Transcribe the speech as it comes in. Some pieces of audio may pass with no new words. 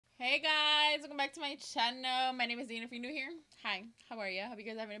Hey guys, welcome back to my channel. My name is Dean. If you're new here, hi, how are you? Hope you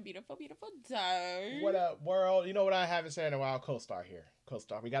guys are having a beautiful, beautiful day. What up, world? You know what I haven't said in a while? Co-star here.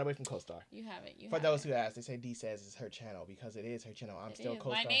 Co-star. We got away from co-star. You haven't. For those who ask, they say D says it's her channel because it is her channel. I'm still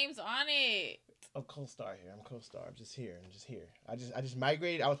co-star. My name's on it. I'm co-star here. I'm co-star. I'm just here. I just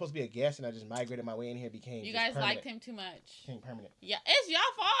migrated. I was supposed to be a guest, and I just migrated my way in here. Became you guys permanent. liked him too much. Became permanent. Yeah, it's y'all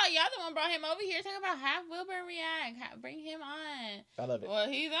fault. Y'all the one brought him over here. Talk about have Wilbur react. Bring him on. I love it. Well,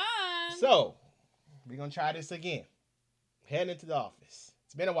 he's on. So we're gonna try this again. Heading into the office.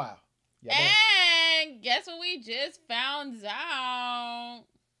 It's been a while. And guess what we just found out?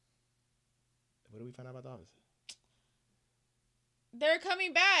 What did we find out about the office? They're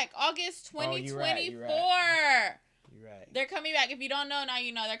coming back August 2024. You're right. They're coming back. If you don't know, now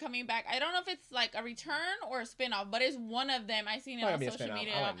you know. They're coming back. I don't know if it's like a return or a spinoff, but it's one of them. I seen it on social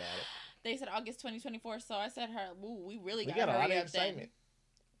media. I like that. They said August 2024, so I said her, ooh, we got a lot of excitement.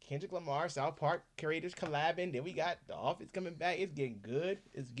 Kendrick Lamar, South Park creators collabing. Then we got The Office coming back. It's getting good.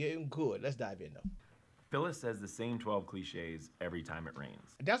 It's getting good. Let's dive in though. Phyllis says the same 12 cliches every time it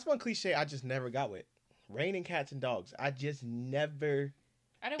rains. That's one cliche I just never got with. Raining cats and dogs. I just never.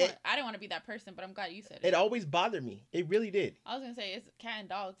 I didn't want to be that person, but I'm glad you said it. It always bothered me. It really did. I was gonna say it's cat and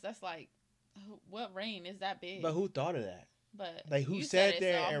dogs. That's like, what rain is that big? But who thought of that? But like who sat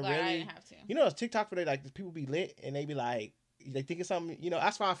there and really? I didn't have to. You know, it's TikTok for like people be lit and they be like they think it's something. You know,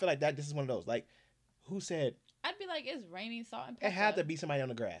 that's why I feel like that. This is one of those. Like, who said? I'd be like, it's raining salt and pepper. It had to be somebody on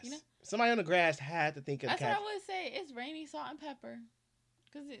the grass. You know? Somebody on the grass had to think of. That's what I would say. It's raining salt and pepper,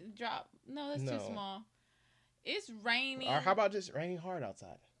 cause it dropped. No, that's too small. It's raining. Or how about just raining hard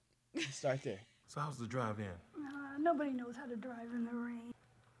outside? Start there. So how's the drive in? Nobody knows how to drive in the rain.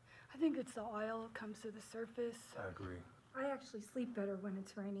 I think it's the oil comes to the surface. I agree. I actually sleep better when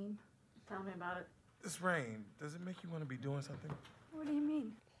it's raining. Tell me about it. This rain, does it make you want to be doing something? What do you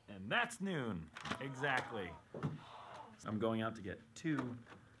mean? And that's noon. Exactly. I'm going out to get 2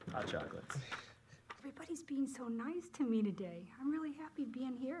 hot chocolates. Everybody's being so nice to me today. I'm really happy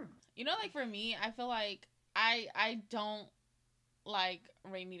being here. You know, like for me, I feel like I don't like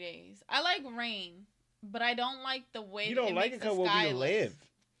rainy days. I like rain, but I don't like the way you don't like it because where we live.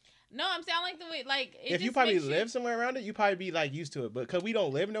 No, I'm saying I like the way like if you probably live somewhere around it, you probably be like used to it. But because we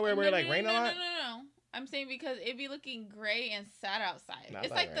don't live nowhere where like rain a lot. No. I'm saying because it be looking gray and sad outside.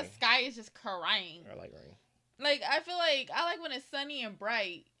 It's like the sky is just crying. I like rain. Like I feel like I like when it's sunny and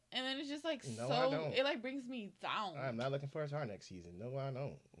bright, and then it's just like it like brings me down. I'm not looking forward to our next season. No, I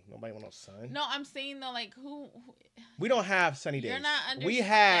don't. Nobody want no sun. No, I'm saying though, like who we don't have sunny days. You're not understanding. We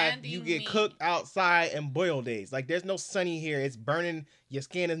have you get cooked outside and boiled days. Like there's no sunny here. It's burning. Your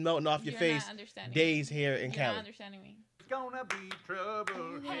skin is melting off your face. Days here in Cali. You're not understanding me. It's gonna be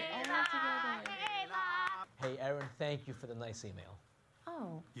trouble. Hey, Erin, thank you for the nice email.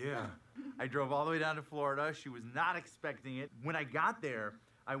 Oh. Yeah. I drove all the way down to Florida. She was not expecting it. When I got there,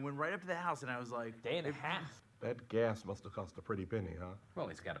 I went right up to the house and I was like... Day and a half. That gas must have cost a pretty penny, huh? Well,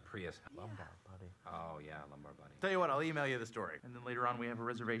 he's got a Prius. Lumbar, buddy. Oh, yeah, lumbar buddy. Tell you what, I'll email you the story. And then later on, we have a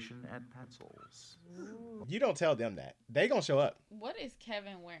reservation at Patzel's. You don't tell them that. They gonna show up. What is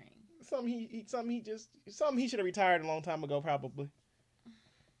Kevin wearing? Something he should have retired a long time ago, probably.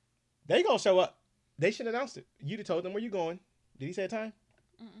 They gonna show up. They should announce it. You'd have told them where you going. Did he say a time?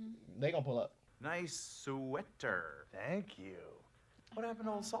 They gonna pull up. Nice sweater. Thank you. What happened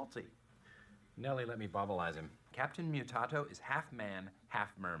to old Salty? Nelly let me bubbleize him. Captain Mutato is half man,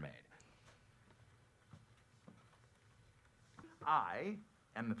 half mermaid. I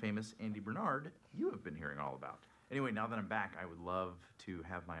am the famous Andy Bernard you have been hearing all about. Anyway, now that I'm back, I would love to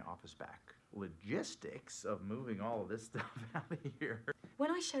have my office back. Logistics of moving all of this stuff out of here. When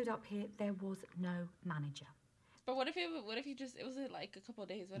I showed up here, there was no manager. But what if it was like a couple of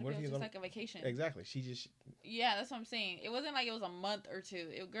days? What if it was just like a vacation? Exactly. Yeah, that's what I'm saying. It wasn't like it was a month or two.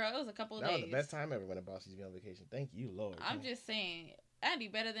 It was a couple of days. That was the best time ever when a boss used to be on vacation. Thank you, Lord. I'm just saying, Andy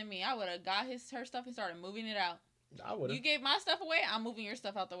better than me. I would have got her stuff and started moving it out. I would have. You gave my stuff away, I'm moving your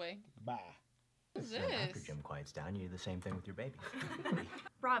stuff out the way. Bye. What's this? After Jim quiets down, you do the same thing with your baby.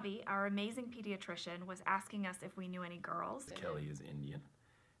 Robbie, our amazing pediatrician, was asking us if we knew any girls. Kelly is Indian.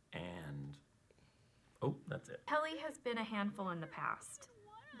 And... oh, that's it. Kelly has been a handful in the past,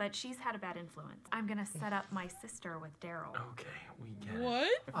 but she's had a bad influence. I'm gonna set up my sister with Daryl. Okay, we get it.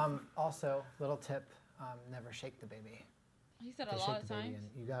 What? Also, little tip, never shake the baby. He said a lot of times.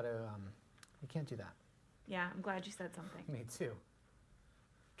 You gotta, you can't do that. Yeah, I'm glad you said something. Me too.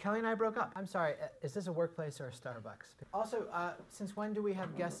 Kelly and I broke up. I'm sorry, is this a workplace or a Starbucks? Also, since when do we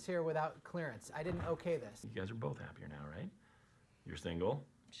have guests here without clearance? I didn't okay this. You guys are both happier now, right? You're single,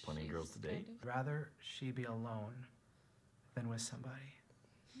 plenty of girls to date. I'd rather she be alone than with somebody.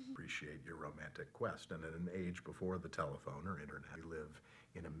 Pretty appreciate your romantic quest, and in an age before the telephone or internet, we live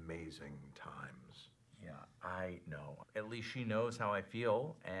in amazing times. Yeah, I know. At least she knows how I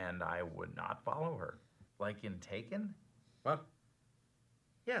feel, and I would not follow her. Like in Taken? What?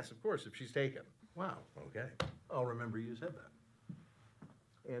 Yes, of course, if she's taken. Wow, okay. I'll remember you said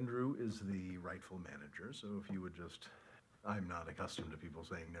that. Andrew is the rightful manager, so if you would just... I'm not accustomed to people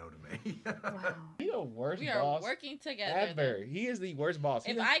saying no to me. Wow. He the worst We boss are working together. ever. He is the worst boss.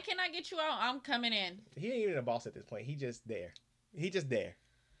 If I cannot get you out, I'm coming in. He ain't even a boss at this point. He just there. He just there.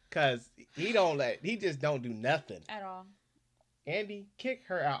 Cause he just don't do nothing. At all. Andy, kick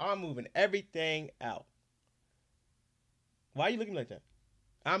her out. I'm moving everything out. Why are you looking like that?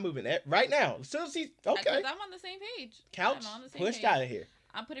 I'm moving it right now. As soon as he's okay. Because I'm on the same page. Couch I'm on the same pushed page. out of here.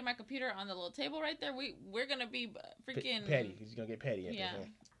 I'm putting my computer on the little table right there. We're gonna be freaking petty. He's gonna get petty. At Yeah. this,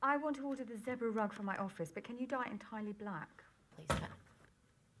 I want to order the zebra rug for my office, but can you dye it entirely black? Please.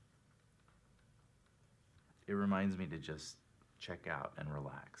 It reminds me to just check out and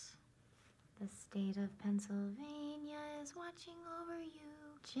relax. The state of Pennsylvania is watching over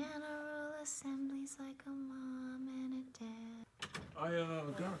you. General Assembly's like a mom and a dad. I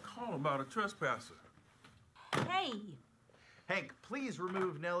got a call about a trespasser. Hey! Hank, please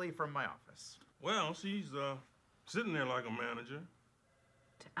remove Nellie from my office. Well, she's sitting there like a manager.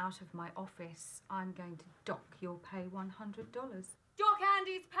 Out of my office, I'm going to dock your pay $100. Doc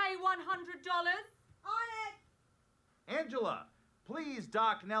Andy's pay $100. On it! Angela, please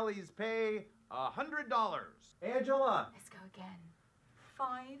dock Nellie's pay $100. Angela! Let's go again. 5,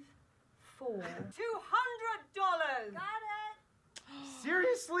 4, $200. Got it!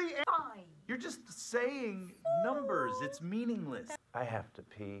 Seriously? Fine. You're just saying numbers. It's meaningless. I have to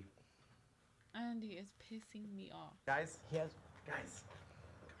pee. Andy is pissing me off. Guys? Yes. Guys,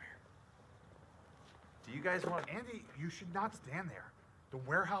 come here. Do you guys want... Andy, you should not stand there. The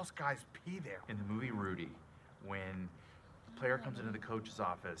warehouse guys pee there. In the movie Rudy, when the player comes into the coach's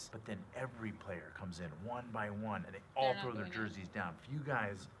office, but then every player comes in one by one, and they all They're not throw their doing it. jerseys down. If you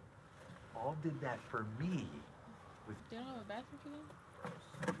guys all did that for me, with They don't have a bathroom for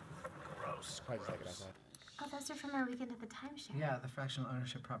them? gross. Probably just like it outside. Oh, those are from our weekend at the timeshare. Yeah, the fractional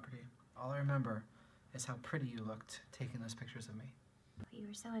ownership property. All I remember is how pretty you looked taking those pictures of me. You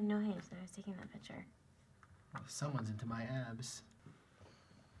were so annoyed that I was taking that picture. Well, someone's into my abs.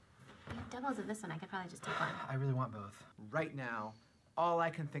 You have doubles of this one. I could probably just take one. I really want both. Right now, all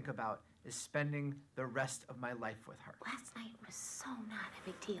I can think about is spending the rest of my life with her. Last night was so not a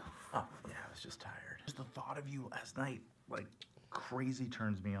big deal. Oh, yeah, I was just tired. Just the thought of you last night, like, crazy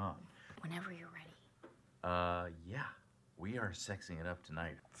turns me on. Whenever you're ready. Yeah. We are sexing it up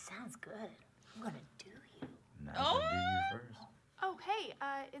tonight. Sounds good. I'm gonna do you. Now I'll do you first. Oh, hey,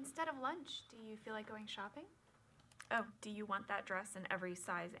 instead of lunch, do you feel like going shopping? Oh, do you want that dress in every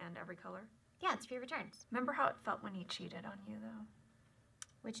size and every color? Yeah, it's for your returns. Remember how it felt when he cheated on you, though?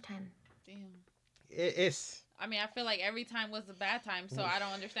 Which time? Damn. It's. I mean, I feel like every time was a bad time, so I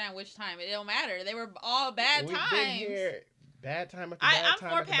don't understand which time. It don't matter. They were all bad We've times. been here bad time after bad I'm time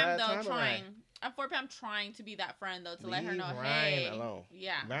for after Pam bad though, time trying. around. I'm for Pam trying to be that friend though, to let her Leave know, Ryan hey, alone.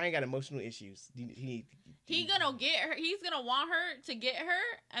 yeah. Ryan got emotional issues. He's gonna get her. He's gonna want her to get her,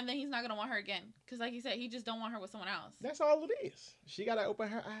 and then he's not gonna want her again. Cause like you said, he just don't want her with someone else. That's all it is. She gotta open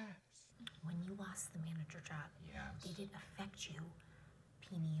her eyes. When you lost the manager job, did it affect you?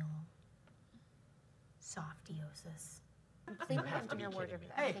 Penial, softiosis. Completely empty your wardrobe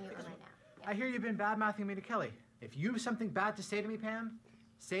with everything you own right now. I hear you've been bad-mouthing me to Kelly. If you have something bad to say to me, Pam,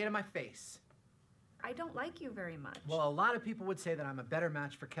 say it to my face. I don't like you very much. Well, a lot of people would say that I'm a better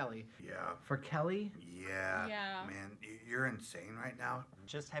match for Kelly. Yeah. For Kelly? Yeah. Yeah. Man, you're insane right now.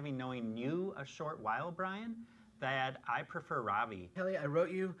 Just having known you a short while, Brian, that I prefer Ravi. Kelly, I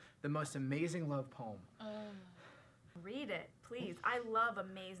wrote you the most amazing love poem. Read it, please. I love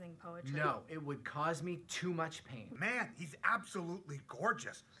amazing poetry. No, it would cause me too much pain. Man, he's absolutely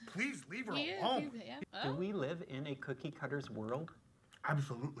gorgeous. Please leave her He is, alone. Do we live in a cookie cutter's world?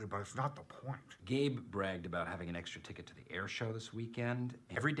 Absolutely, but it's not the point. Gabe bragged about having an extra ticket to the air show this weekend.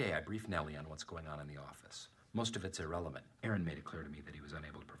 Every day I brief Nellie on what's going on in the office. Most of it's irrelevant. Aaron made it clear to me that he was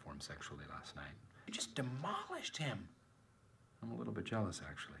unable to perform sexually last night. You just demolished him. I'm a little bit jealous,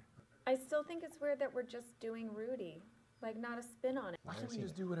 actually. I still think it's weird that we're just doing Rudy. Like, not a spin on it. Why can't we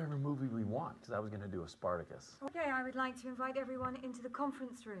just do whatever movie we want? Because I was going to do a Spartacus. Okay, I would like to invite everyone into the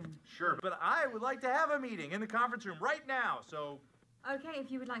conference room. Sure, but I would like to have a meeting in the conference room right now, so... Okay,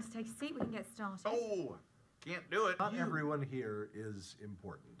 if you would like to take a seat, we can get started. Oh, can't do it. Not everyone here is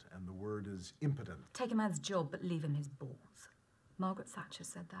important, and the word is impotent. Take a man's job, but leave him his balls. Margaret Thatcher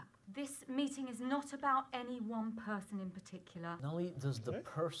said that. This meeting is not about any one person in particular. Nellie, does the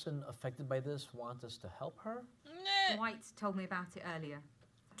person affected by this want us to help her? Dwight told me about it earlier.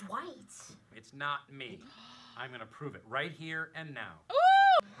 Dwight? It's not me. I'm gonna prove it right here and now.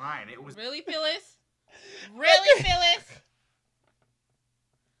 Ooh! Fine, it was... Really, Phyllis? Really, Phyllis?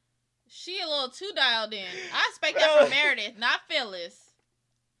 She a little too dialed in. I expect that from Meredith, not Phyllis.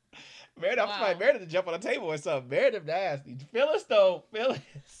 Meredith, I'm surprised Meredith to jump on the table or something. Meredith nasty. Phyllis, though. Phyllis.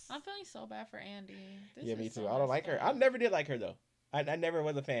 I'm feeling so bad for Andy. Yeah, me too. I don't like her. I never did like her, though. I never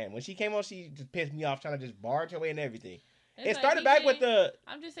was a fan. When she came on, she just pissed me off trying to just barge her way and everything. It started back with the...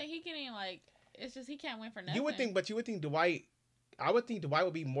 I'm just saying, he getting, like... It's just he can't win for nothing. You would think Dwight... I would think Dwight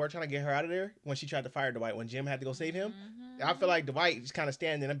would be more trying to get her out of there when she tried to fire Dwight, when Jim had to go save him. I feel like Dwight just kind of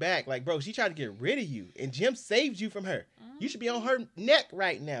standing in the back. Like, bro, she tried to get rid of you, and Jim saved you from her. You should be on her neck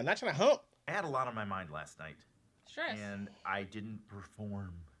right now, not trying to hump. I had a lot on my mind last night. Stress. And I didn't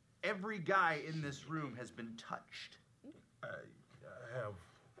perform. Every guy in this room has been touched. I have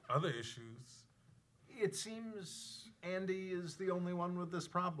other issues. It seems Andy is the only one with this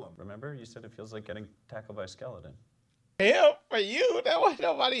problem. Remember, you said it feels like getting tackled by a skeleton. Hell, for you, that wasn't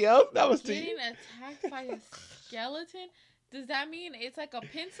nobody else. That was to you. Getting attacked by a skeleton? Does that mean it's like a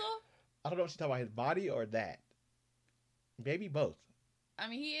pencil? I don't know if she's talking about his body or that. Maybe both. I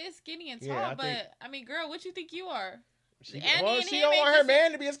mean, he is skinny and tall, Yeah, I mean, girl, what you think you are? She don't want her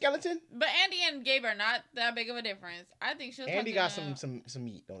man to be a skeleton. But Andy and Gabe are not that big of a difference. I think she was Andy got talking, some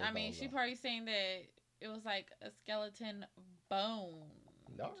meat on his I mean, bones, she though. probably saying that it was like a skeleton bone.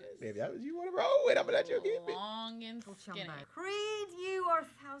 No, maybe that was you want to roll with. I'm gonna let you give it. Long and skinny. Creed, you are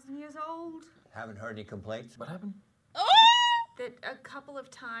 1,000 years old. Haven't heard any complaints. What happened? Oh! That a couple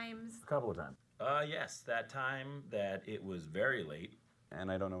of times. A couple of times. Yes, that time that it was very late. And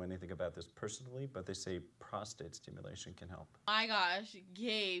I don't know anything about this personally, but they say prostate stimulation can help. My gosh,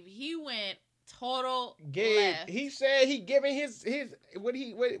 Gabe, he went total Gabe, left. he said he giving his what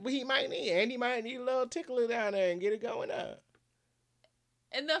he might need. Andy might need a little tickler down there and get it going up.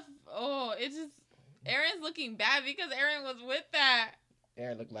 And it's just Aaron's looking bad because Aaron was with that.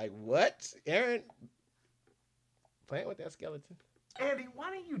 Aaron looked like what? Aaron playing with that skeleton. Andy, why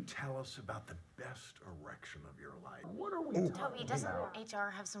don't you tell us about the best erection of your life? What are we talking Toby, doesn't about?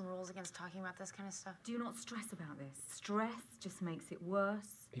 HR have some rules against talking about this kind of stuff? Do not stress about this. Stress just makes it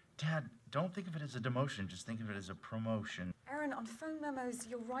worse. Dad, don't think of it as a demotion. Just think of it as a promotion. Aaron, on phone memos,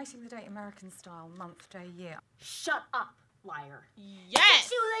 you're writing the date American style, month, day, year. Shut up, liar. Yes!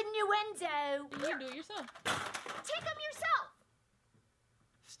 To innuendo. You do it yourself. Take them yourself.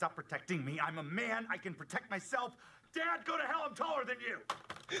 Stop protecting me. I'm a man. I can protect myself. Dad, go to hell. I'm taller than you.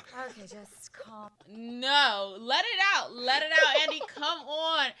 Okay, just calm. No, let it out. Let it out, Andy. Come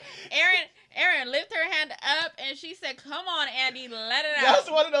on. Aaron, lift her hand up, and she said, come on, Andy, let it out. That's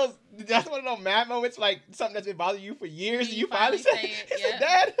one of those mad moments, like something that's been bothering you for years, and you finally say it. He said,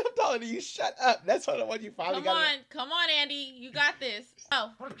 Dad, I'm taller than you. Shut up. That's one of the ones you finally got. Come on, Andy. You got this.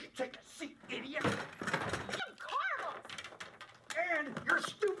 Oh. Why don't you take a seat, idiot? And your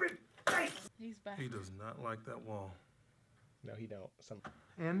stupid face. He's back. He does not like that wall. No, he don't.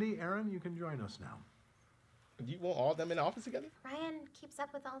 Andy, Aaron, you can join us now. Do you want all of them in the office together? Ryan keeps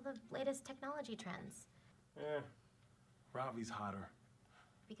up with all the latest technology trends. Ravi's hotter.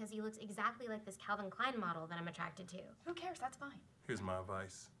 Because he looks exactly like this Calvin Klein model that I'm attracted to. Who cares? That's fine. Here's my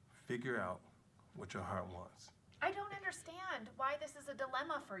advice. Figure out what your heart wants. I don't understand why this is a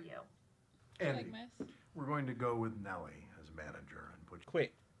dilemma for you. Andy, we're going to go with Nellie as manager and put.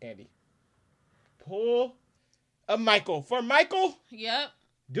 Quick, Andy. Pull a Michael. For Michael? Yep.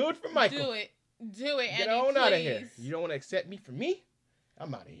 Do it for Michael. Do it, Andy. Get on out of here. please. You don't want to accept me for me?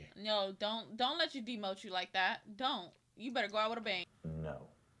 I'm out of here. No, don't let you demote you like that. Don't. You better go out with a bang. No.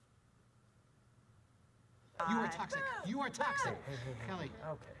 You are toxic. You are toxic. Kelly.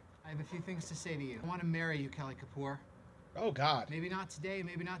 Okay. I have a few things to say to you. I want to marry you, Kelly Kapoor. Oh, God. Maybe not today,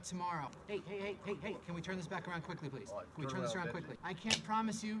 maybe not tomorrow. Hey. Can we turn this back around quickly, please? Can we turn this around quickly? I can't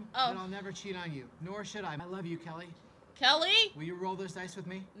promise you that I'll never cheat on you, nor should I. I love you, Kelly. Kelly? Will you roll those dice with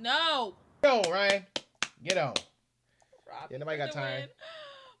me? No. Get on, Ryan. Get on. Robbie Nobody got time.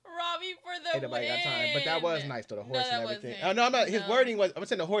 Robbie for the Ain't nobody got time. But that was nice, though, the horse and everything. wasn't. Oh, no, I'm not. His wording was, I'm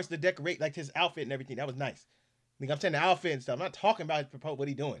saying the horse, the decorate, like his outfit and everything. That was nice. I'm saying the outfit and stuff. I'm not talking about what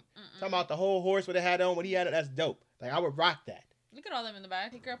he doing. Talking about the whole horse, what it had on, what he had. That's dope. Like, I would rock that. Look at all them in the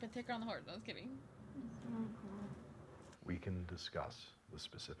back. Pick her up and take her on the horse. I was kidding. We can discuss the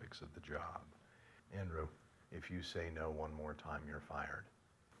specifics of the job. Andrew, if you say no one more time, you're fired.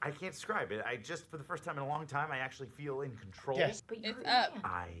 I can't describe it. I just, for the first time in a long time, I actually feel in control. Yes. But it's up.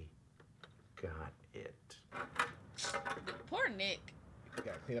 I got it. Poor Nick. You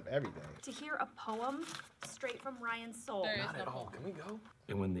gotta clean up everything. To hear a poem straight from Ryan's soul. There is Not no at all. poem. Can we go?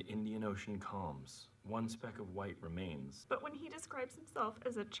 And when the Indian Ocean calms, one speck of white remains. But when he describes himself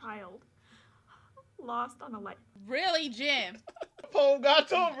as a child, lost on a light. Really, Jim? Poem got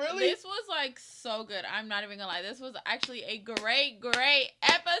to him, really? This was like so good. I'm not even gonna lie. This was actually a great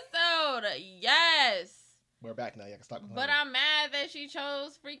episode. Yes. We're back now. You can stop. But I'm mad that she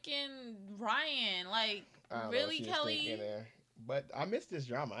chose freaking Ryan. Like, really, Kelly? But I missed this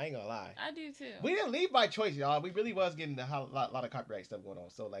drama. I ain't gonna lie. I do too. We didn't leave by choice, y'all. We really was getting a lot of copyright stuff going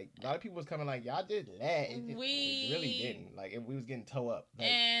on. So like, a lot of people was coming like, y'all did that. We really didn't. Like, we was getting toe up. Like,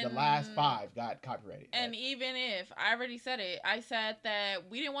 the last 5 got copyrighted. And even if I already said it, I said that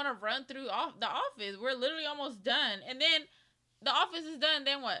we didn't want to run through the Office. We're literally almost done, and then the Office is done.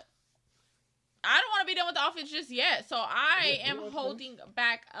 Then what? I don't want to be done with the Office just yet. So I am holding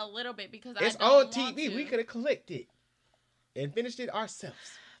back a little bit because it's I don't on TV. Want to. We could have clicked it and finished it ourselves.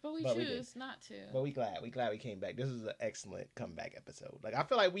 But we choose not to. But we glad we came back. This is an excellent comeback episode. Like, I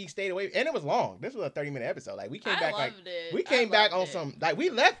feel like we stayed away, and it was long. This was a 30-minute episode. Like, we came back like it. We came back on some, like, we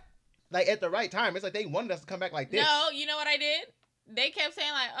left like at the right time. It's like they wanted us to come back like this. No, you know what I did? They kept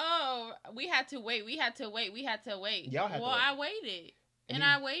saying like, "Oh, we had to wait. Y'all had to wait." Well, I waited. And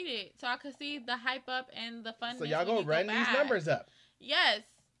I waited so I could see the hype up and the fun. So y'all gonna run these numbers up. Yes.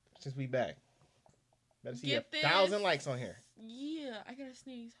 Since we back. Better see 1,000 likes on here. Yeah, I gotta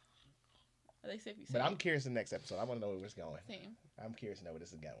sneeze. They say if you say. But I'm curious the next episode. I want to know where it's going. Same. I'm curious to know where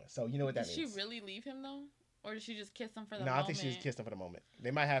this is going. So you know what that means. Did she really leave him though? Or did she just kiss him for the moment? No, I think she just kissed him for the moment.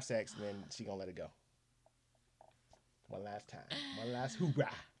 They might have sex and then she gonna let it go. One last time. One last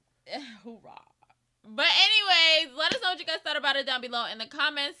hoorah. Hoorah. But anyways, let us know what you guys thought about it down below in the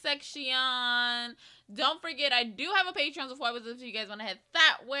comment section. Don't forget, I do have a Patreon, so if you guys want to head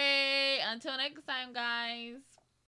that way. Until next time, guys.